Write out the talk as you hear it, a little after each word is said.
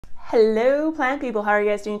Hello plant people, how are you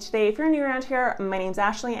guys doing today? If you're new around here, my name's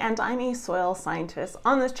Ashley and I'm a soil scientist.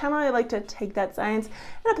 On this channel, I like to take that science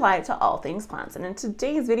and apply it to all things plants. And in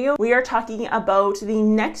today's video, we are talking about the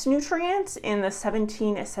next nutrient in the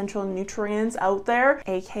 17 essential nutrients out there,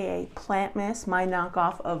 aka Plantmas, my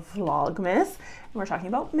knockoff of Vlogmas. And we're talking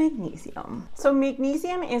about magnesium. So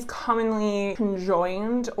magnesium is commonly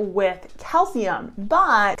conjoined with calcium,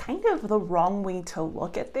 but kind of the wrong way to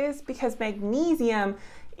look at this because magnesium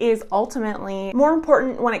is ultimately more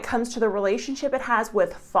important when it comes to the relationship it has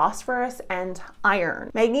with phosphorus and iron.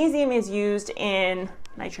 Magnesium is used in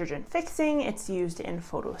nitrogen fixing, it's used in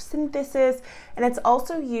photosynthesis, and it's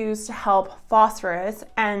also used to help phosphorus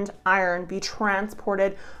and iron be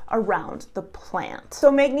transported around the plant.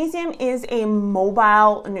 So magnesium is a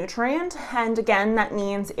mobile nutrient, and again, that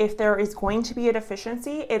means if there is going to be a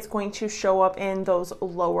deficiency, it's going to show up in those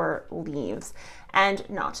lower leaves and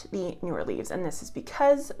not the newer leaves. And this is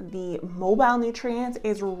because the mobile nutrient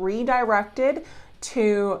is redirected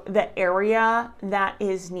to the area that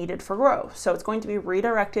is needed for growth. So it's going to be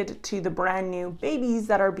redirected to the brand new babies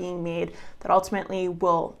that are being made that ultimately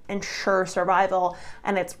will ensure survival,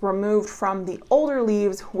 and it's removed from the older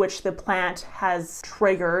leaves, which the plant has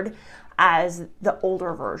triggered as the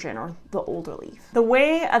older version or the older leaf. The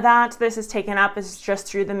way that this is taken up is just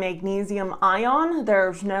through the magnesium ion.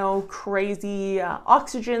 There's no crazy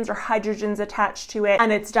oxygens or hydrogens attached to it,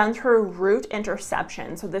 and it's done through root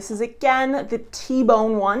interception. So this is again the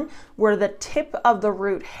T-bone one, where the tip of the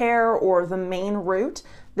root hair or the main root,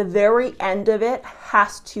 the very end of it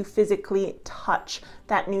has to physically touch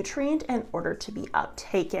that nutrient in order to be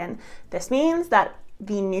uptaken. This means that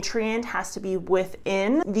the nutrient has to be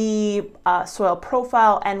within the soil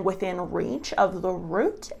profile and within reach of the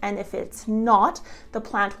root, and if it's not, the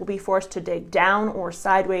plant will be forced to dig down or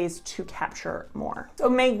sideways to capture more. So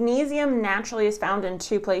magnesium naturally is found in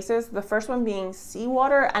two places, the first one being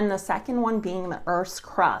seawater and the second one being the Earth's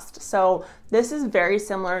crust. So this is very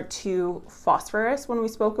similar to phosphorus when we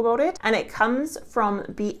spoke about it, and it comes from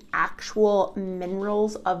the actual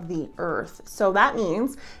minerals of the earth. So that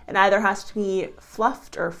means it either has to be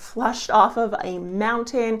fluffed or flushed off of a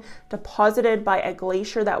mountain, deposited by a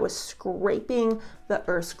glacier that was scraping the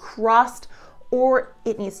Earth's crust, or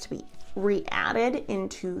it needs to be re-added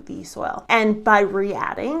into the soil. And by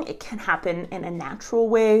re-adding, it can happen in a natural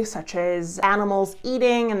way, such as animals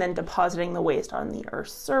eating and then depositing the waste on the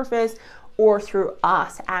Earth's surface, or through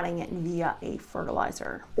us adding it via a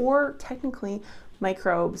fertilizer, or technically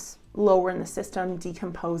microbes lower in the system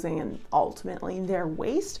decomposing, and ultimately their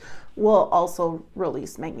waste will also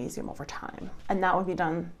release magnesium over time. And that would be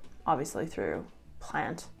done obviously through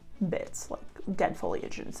plant bits like dead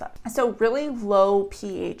foliage and stuff. So really low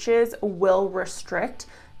pHs will restrict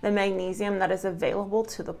the magnesium that is available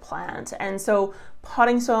to the plant. And so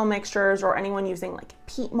potting soil mixtures or anyone using like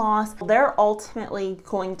peat moss, they're ultimately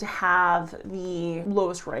going to have the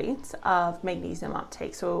lowest rates of magnesium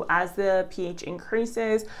uptake. So as the pH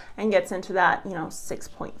increases and gets into that,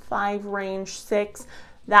 6.5 range, 6,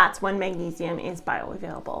 that's when magnesium is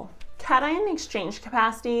bioavailable. Cation exchange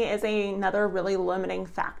capacity is another really limiting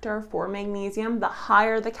factor for magnesium. The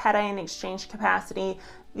higher the cation exchange capacity,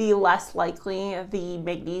 the less likely the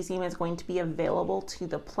magnesium is going to be available to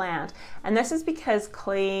the plant. And this is because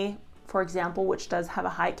clay, for example, which does have a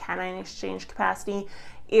high cation exchange capacity,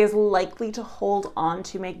 is likely to hold on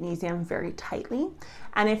to magnesium very tightly.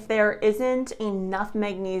 And if there isn't enough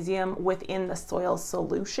magnesium within the soil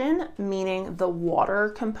solution, meaning the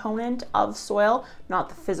water component of soil, not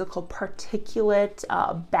the physical particulate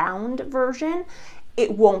bound version,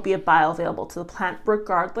 it won't be bioavailable to the plant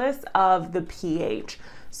regardless of the pH.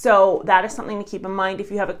 So that is something to keep in mind. If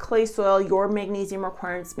you have a clay soil, your magnesium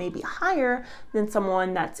requirements may be higher than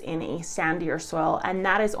someone that's in a sandier soil. And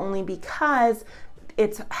that is only because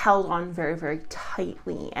it's held on very, very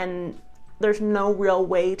tightly, and there's no real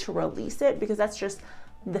way to release it because that's just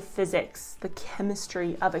the physics, the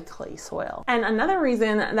chemistry of a clay soil. And another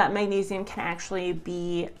reason that magnesium can actually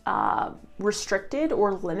be restricted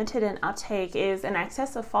or limited in uptake is an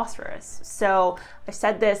excess of phosphorus. So I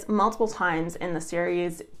said this multiple times in the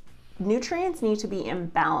series, nutrients need to be in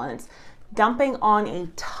balance. Dumping on a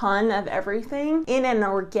ton of everything in an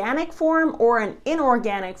organic form or an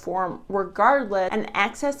inorganic form, regardless, an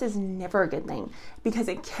excess is never a good thing because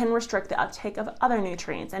it can restrict the uptake of other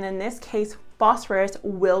nutrients. And in this case, phosphorus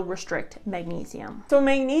will restrict magnesium. So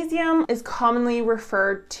magnesium is commonly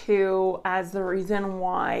referred to as the reason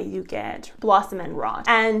why you get blossom end rot.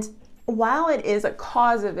 And while it is a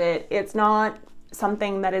cause of it, it's not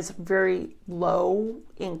something that is very low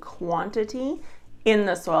in quantity. in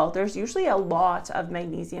the soil. There's usually a lot of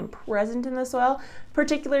magnesium present in the soil,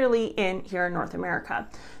 particularly here in North America.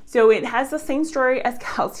 So it has the same story as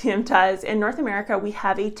calcium does. In North America, we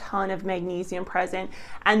have a ton of magnesium present,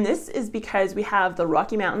 and this is because we have the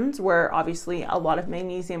Rocky Mountains, where obviously a lot of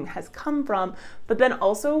magnesium has come from, but then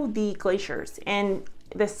also the glaciers. And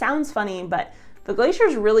this sounds funny, but the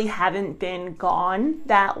glaciers really haven't been gone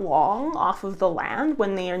that long off of the land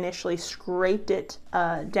when they initially scraped it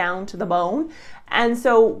down to the bone. And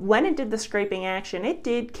so when it did the scraping action, it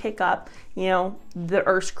did kick up, you know, the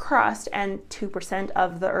Earth's crust, and 2%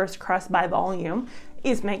 of the Earth's crust by volume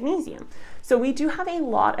is magnesium. So we do have a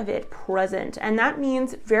lot of it present, and that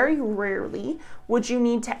means very rarely would you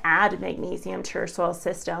need to add magnesium to your soil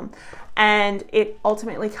system. And it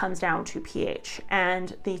ultimately comes down to pH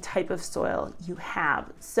and the type of soil you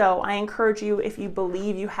have. So I encourage you, if you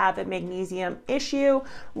believe you have a magnesium issue,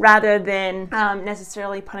 rather than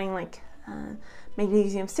necessarily putting like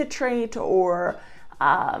magnesium citrate or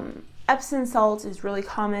Epsom salt is really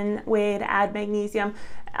common way to add magnesium.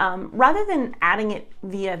 Rather than adding it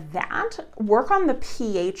via that, work on the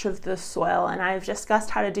pH of the soil. And I've discussed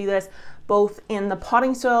how to do this both in the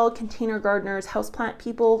potting soil, container gardeners, houseplant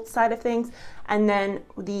people side of things, and then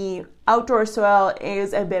the outdoor soil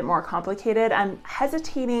is a bit more complicated. I'm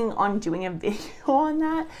hesitating on doing a video on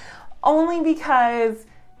that only because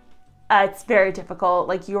it's very difficult.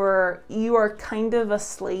 Like you are kind of a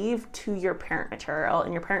slave to your parent material,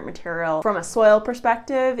 and your parent material from a soil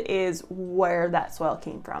perspective is where that soil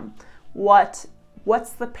came from. What's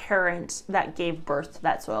the parent that gave birth to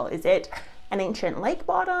that soil? Is it an ancient lake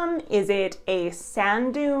bottom? Is it a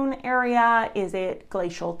sand dune area? Is it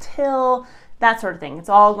glacial till? That sort of thing. It's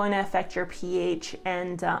all going to affect your pH,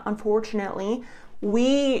 and unfortunately,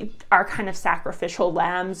 we are kind of sacrificial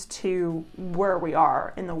lambs to where we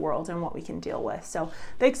are in the world and what we can deal with. So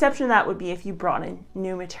the exception to that would be if you brought in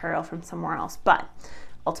new material from somewhere else, but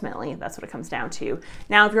ultimately that's what it comes down to.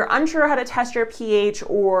 Now, if you're unsure how to test your pH,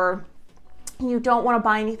 or you don't want to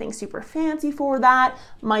buy anything super fancy for that,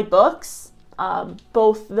 my books,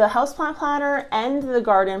 both the Houseplant Planner and the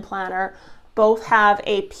Garden Planner, both have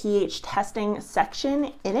a pH testing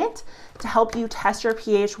section in it to help you test your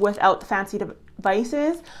pH without the fancy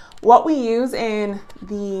devices. What we use in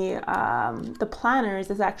the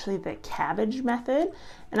planners is actually the cabbage method,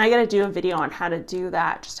 and I gotta do a video on how to do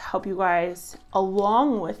that just to help you guys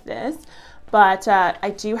along with this. But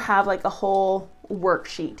I do have like a whole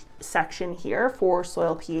worksheet section here for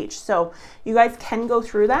soil pH, so you guys can go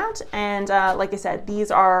through that. And like I said,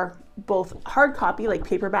 these are both hard copy, like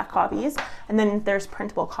paperback copies, and then there's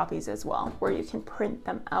printable copies as well, where you can print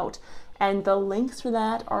them out. And the links for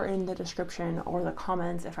that are in the description or the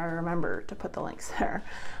comments if I remember to put the links there.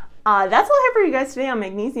 That's all I have for you guys today on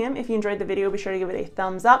magnesium. If you enjoyed the video, be sure to give it a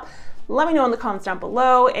thumbs up. Let me know in the comments down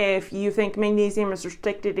below if you think magnesium is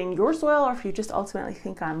restricted in your soil, or if you just ultimately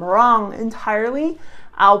think I'm wrong entirely.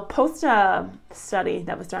 I'll post a study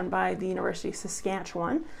that was done by the University of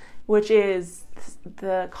Saskatchewan, which is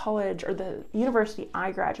the college or the university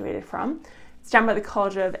I graduated from. It's done by the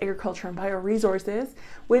College of Agriculture and Bioresources,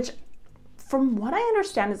 which from what I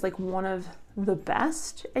understand is like one of the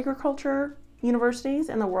best agriculture universities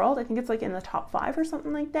in the world. I think it's like in the top 5 or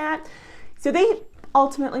something like that. So they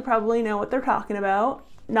ultimately probably know what they're talking about.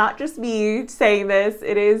 Not just me saying this,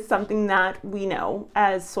 it is something that we know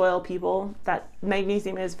as soil people, that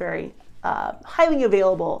magnesium is very highly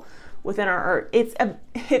available within our earth.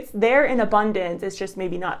 It's there in abundance, it's just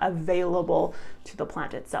maybe not available to the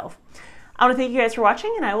plant itself. I want to thank you guys for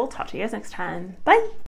watching, and I will talk to you guys next time. Bye!